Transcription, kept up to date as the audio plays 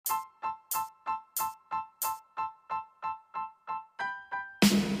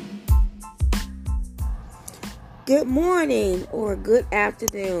Good morning or good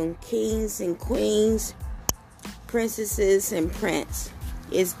afternoon, kings and queens, princesses and prince.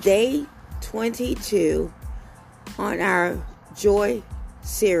 It's day 22 on our Joy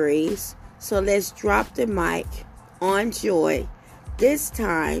series. So let's drop the mic on joy. This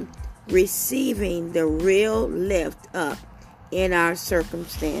time, receiving the real lift up in our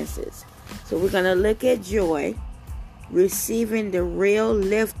circumstances. So we're going to look at joy, receiving the real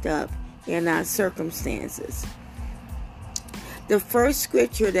lift up in our circumstances. The first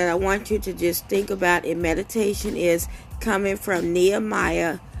scripture that I want you to just think about in meditation is coming from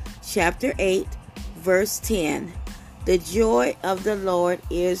Nehemiah chapter 8, verse 10. The joy of the Lord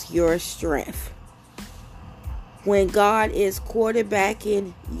is your strength. When God is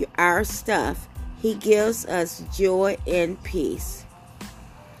quarterbacking our stuff, He gives us joy and peace.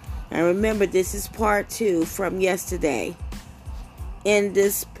 And remember, this is part 2 from yesterday. In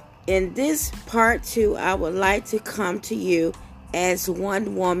this part 2, I would like to come to you as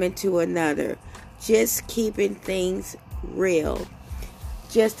one woman to another, just keeping things real.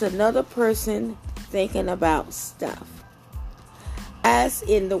 Just another person thinking about stuff. As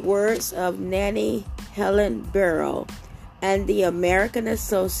in the words of Nannie Helen Burrow and the American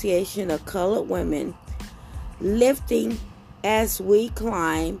Association of Colored Women, lifting as we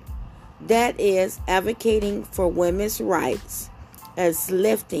climb, that is advocating for women's rights as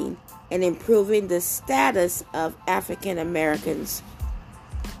lifting and improving the status of African Americans.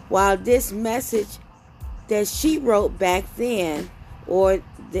 While this message that she wrote back then, or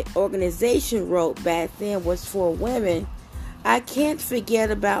the organization wrote back then, was for women, I can't forget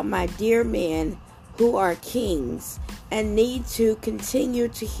about my dear men who are kings and need to continue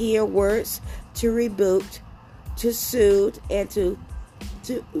to hear words to rebuke, to soothe, and to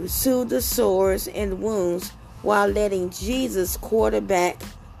soothe the sores and wounds while letting Jesus quarterback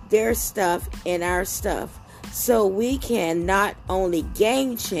their stuff and our stuff, so we can not only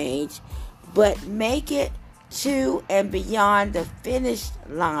game change, but make it to and beyond the finish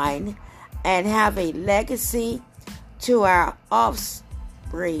line and have a legacy to our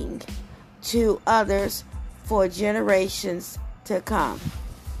offspring, to others for generations to come.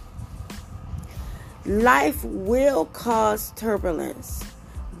 Life will cause turbulence,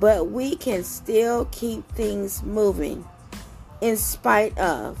 but we can still keep things moving in spite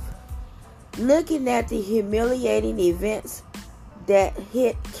of. Looking at the humiliating events that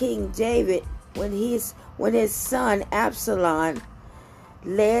hit King David when his son Absalom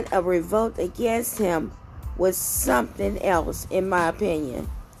led a revolt against him was something else, in my opinion.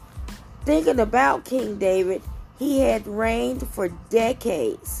 Thinking about King David, he had reigned for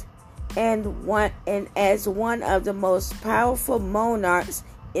decades and as one of the most powerful monarchs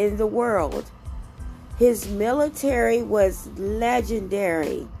in the world. His military was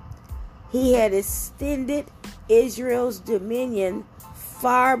legendary. He had extended Israel's dominion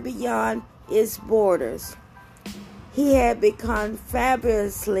far beyond its borders. He had become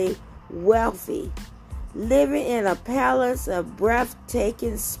fabulously wealthy, living in a palace of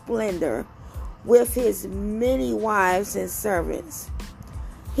breathtaking splendor with his many wives and servants.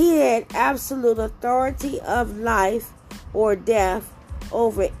 He had absolute authority of life or death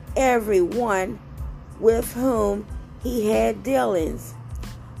over everyone with whom he had dealings.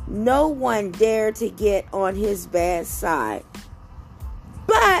 No one dared to get on his bad side.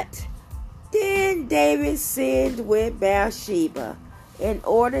 But then David sinned with Bathsheba and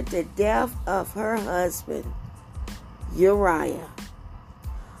ordered the death of her husband, Uriah.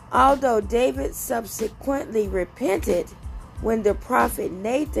 Although David subsequently repented when the prophet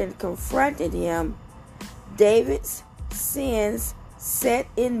Nathan confronted him, David's sins set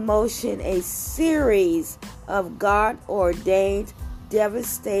in motion a series of God-ordained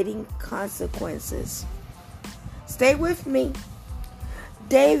devastating consequences. Stay with me.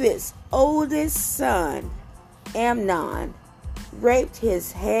 David's oldest son, Amnon, raped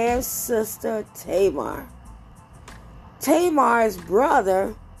his half-sister Tamar. Tamar's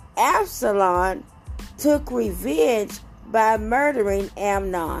brother, Absalom, took revenge by murdering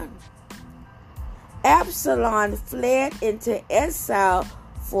Amnon. Absalom fled into exile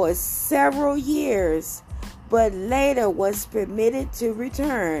for several years, but later was permitted to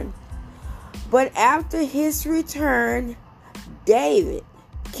return. But after his return,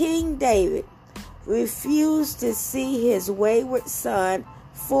 King David, refused to see his wayward son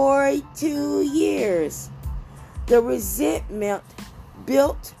for 2 years. The resentment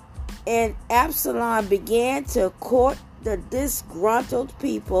built, and Absalom began to court the disgruntled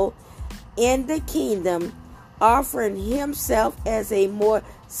people in the kingdom, offering himself as a more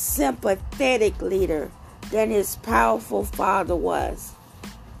sympathetic leader than his powerful father was.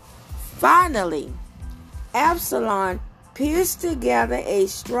 Finally, Absalom pieced together a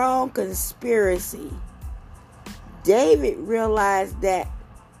strong conspiracy. David realized that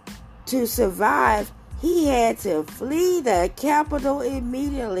to survive, he had to flee the capital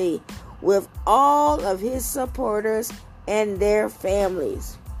immediately with all of his supporters and their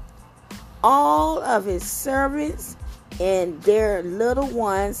families. All of his servants and their little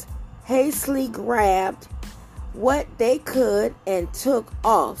ones hastily grabbed what they could and took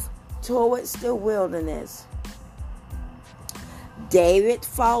off towards the wilderness. David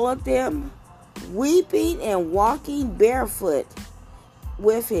followed them, weeping and walking barefoot,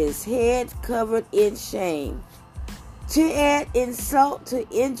 with his head covered in shame. To add insult to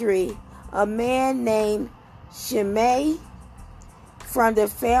injury, a man named Shimei from the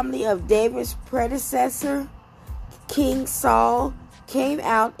family of David's predecessor, King Saul, came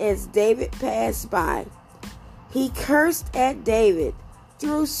out as David passed by. He cursed at David,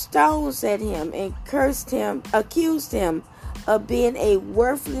 threw stones at him, and accused him of being a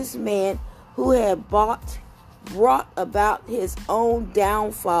worthless man who had brought about his own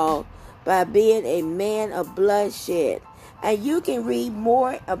downfall by being a man of bloodshed. And you can read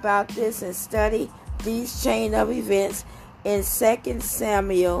more about this and study these chain of events in 2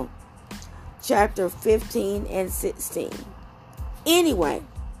 Samuel chapter 15 and 16. Anyway,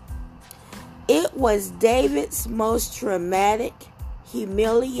 it was David's most traumatic,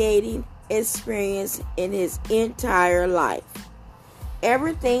 humiliating experience in his entire life.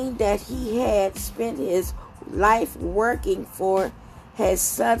 Everything that he had spent his life working for has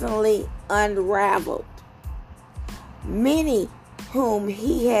suddenly unraveled. Many whom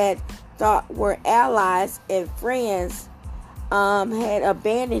he had thought were allies and friends had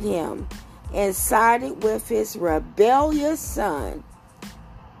abandoned him and sided with his rebellious son.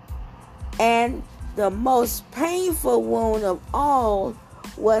 And the most painful wound of all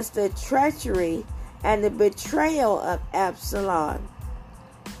was the treachery and the betrayal of Absalom.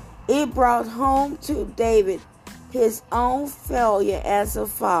 It brought home to David his own failure as a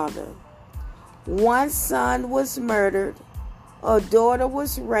father. One son was murdered, a daughter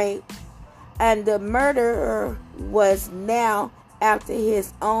was raped, and the murderer was now after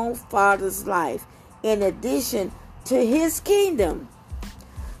his own father's life, in addition to his kingdom.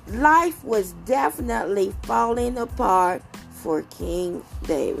 Life was definitely falling apart for King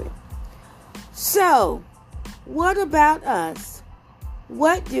David. So, what about us?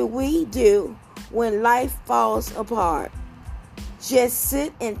 What do we do when life falls apart? Just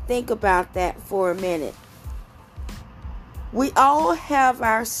sit and think about that for a minute. We all have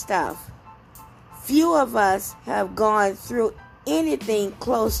our stuff. Few of us have gone through anything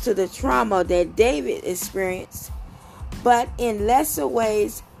close to the trauma that David experienced, but in lesser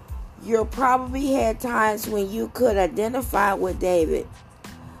ways, you probably had times when you could identify with David.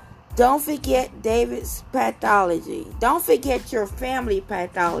 Don't forget David's pathology. Don't forget your family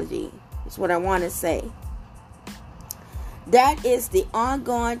pathology, is what I want to say. That is the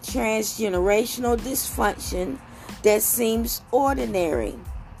ongoing transgenerational dysfunction that seems ordinary.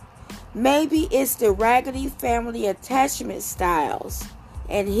 Maybe it's the raggedy family attachment styles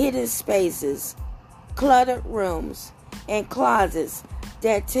and hidden spaces, cluttered rooms, and closets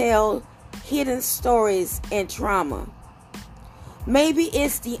that tell hidden stories and trauma. Maybe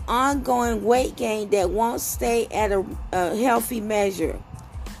it's the ongoing weight gain that won't stay at a healthy measure.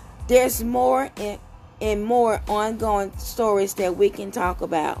 There's more and more ongoing stories that we can talk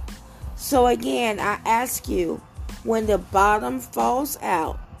about. So again, I ask you, when the bottom falls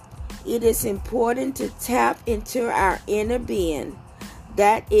out, it is important to tap into our inner being.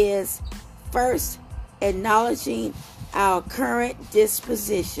 That is, first acknowledging our current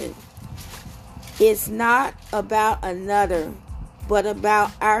disposition. It's not about another, but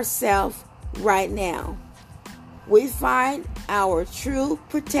about ourselves right now. We find our true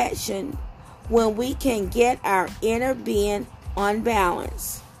protection when we can get our inner being on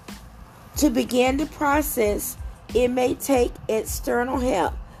balance. To begin the process, it may take external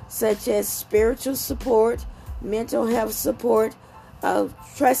help, such as spiritual support, mental health support, a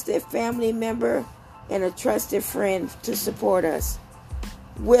trusted family member, and a trusted friend to support us.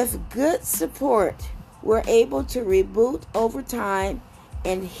 With good support, we're able to reboot over time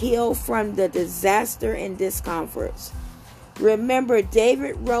and heal from the disaster and discomforts. Remember,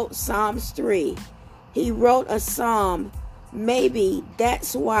 David wrote Psalms 3. He wrote a psalm. Maybe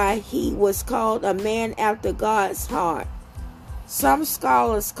that's why he was called a man after God's heart. Some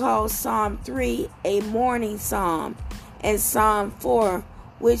scholars call Psalm 3 a morning psalm, and Psalm 4,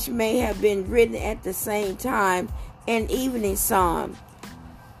 which may have been written at the same time, an evening psalm.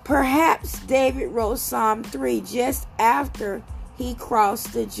 Perhaps David wrote Psalm 3 just after he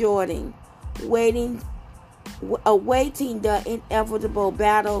crossed the Jordan, wading awaiting the inevitable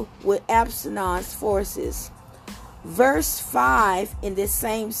battle with Absalom's forces. Verse 5 in the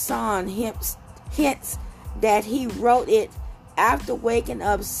same psalm hints that he wrote it after waking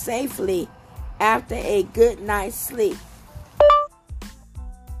up safely after a good night's sleep.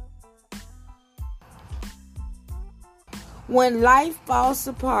 When life falls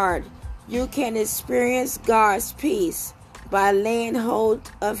apart, you can experience God's peace by laying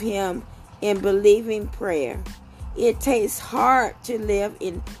hold of Him in believing prayer. It takes heart to live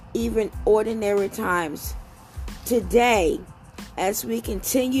in even ordinary times. Today, as we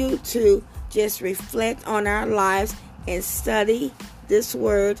continue to just reflect on our lives and study this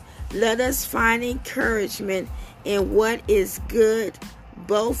word, let us find encouragement in what is good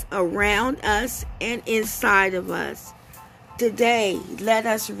both around us and inside of us. Today, let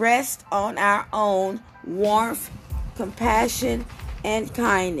us rest on our own warmth, compassion, and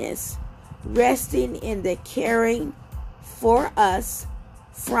kindness, resting in the caring for us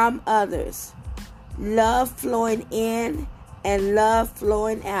from others, love flowing in and love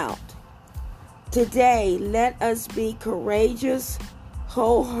flowing out. Today, let us be courageous,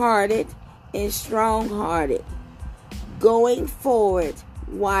 wholehearted, and strong-hearted, going forward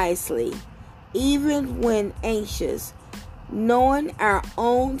wisely, even when anxious, knowing our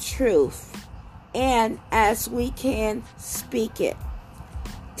own truth, and as we can speak it.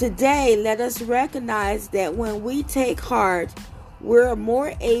 Today, let us recognize that when we take heart, we're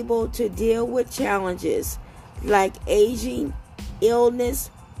more able to deal with challenges like aging, illness,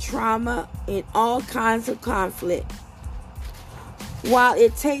 trauma, and all kinds of conflict. While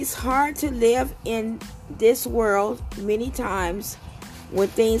it takes heart to live in this world many times, when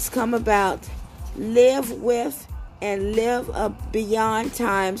things come about, live with and live beyond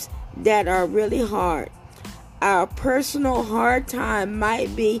times that are really hard. Our personal hard time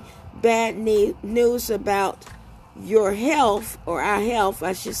might be bad news about your health, or our health,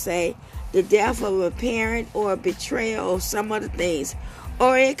 I should say, the death of a parent or a betrayal or some other things.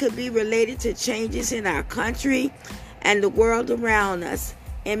 Or it could be related to changes in our country and the world around us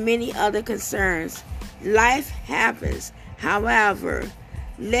and many other concerns. Life happens. However,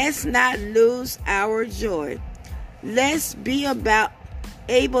 let's not lose our joy. Let's be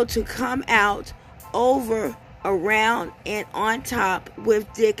able to come out over, around, and on top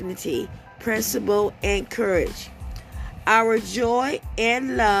with dignity, principle, and courage. Our joy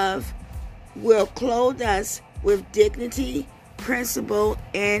and love will clothe us with dignity, principle,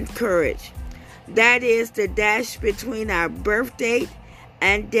 and courage. That is the dash between our birth date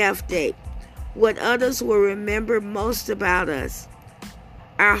and death date, what others will remember most about us.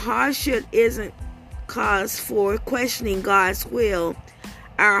 Our hardship isn't cause for questioning God's will.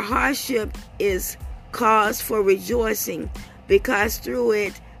 Our hardship is cause for rejoicing, because through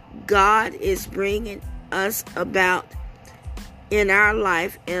it, God is bringing us about in our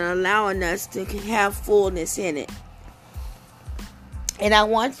life and allowing us to have fullness in it. And I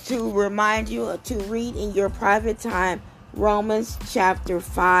want to remind you to read in your private time Romans chapter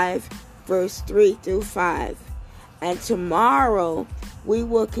 5, verse 3 through 5. And tomorrow we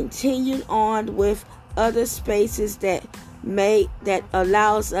will continue on with other spaces that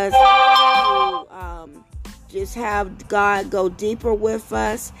allows us to just have God go deeper with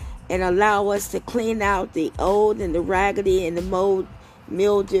us and allow us to clean out the old and the raggedy and the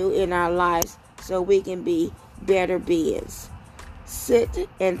mildew in our lives so we can be better beings. Sit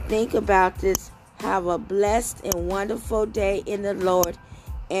and think about this. Have a blessed and wonderful day in the Lord,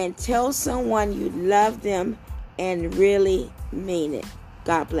 and tell someone you love them and really mean it.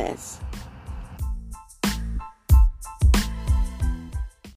 God bless.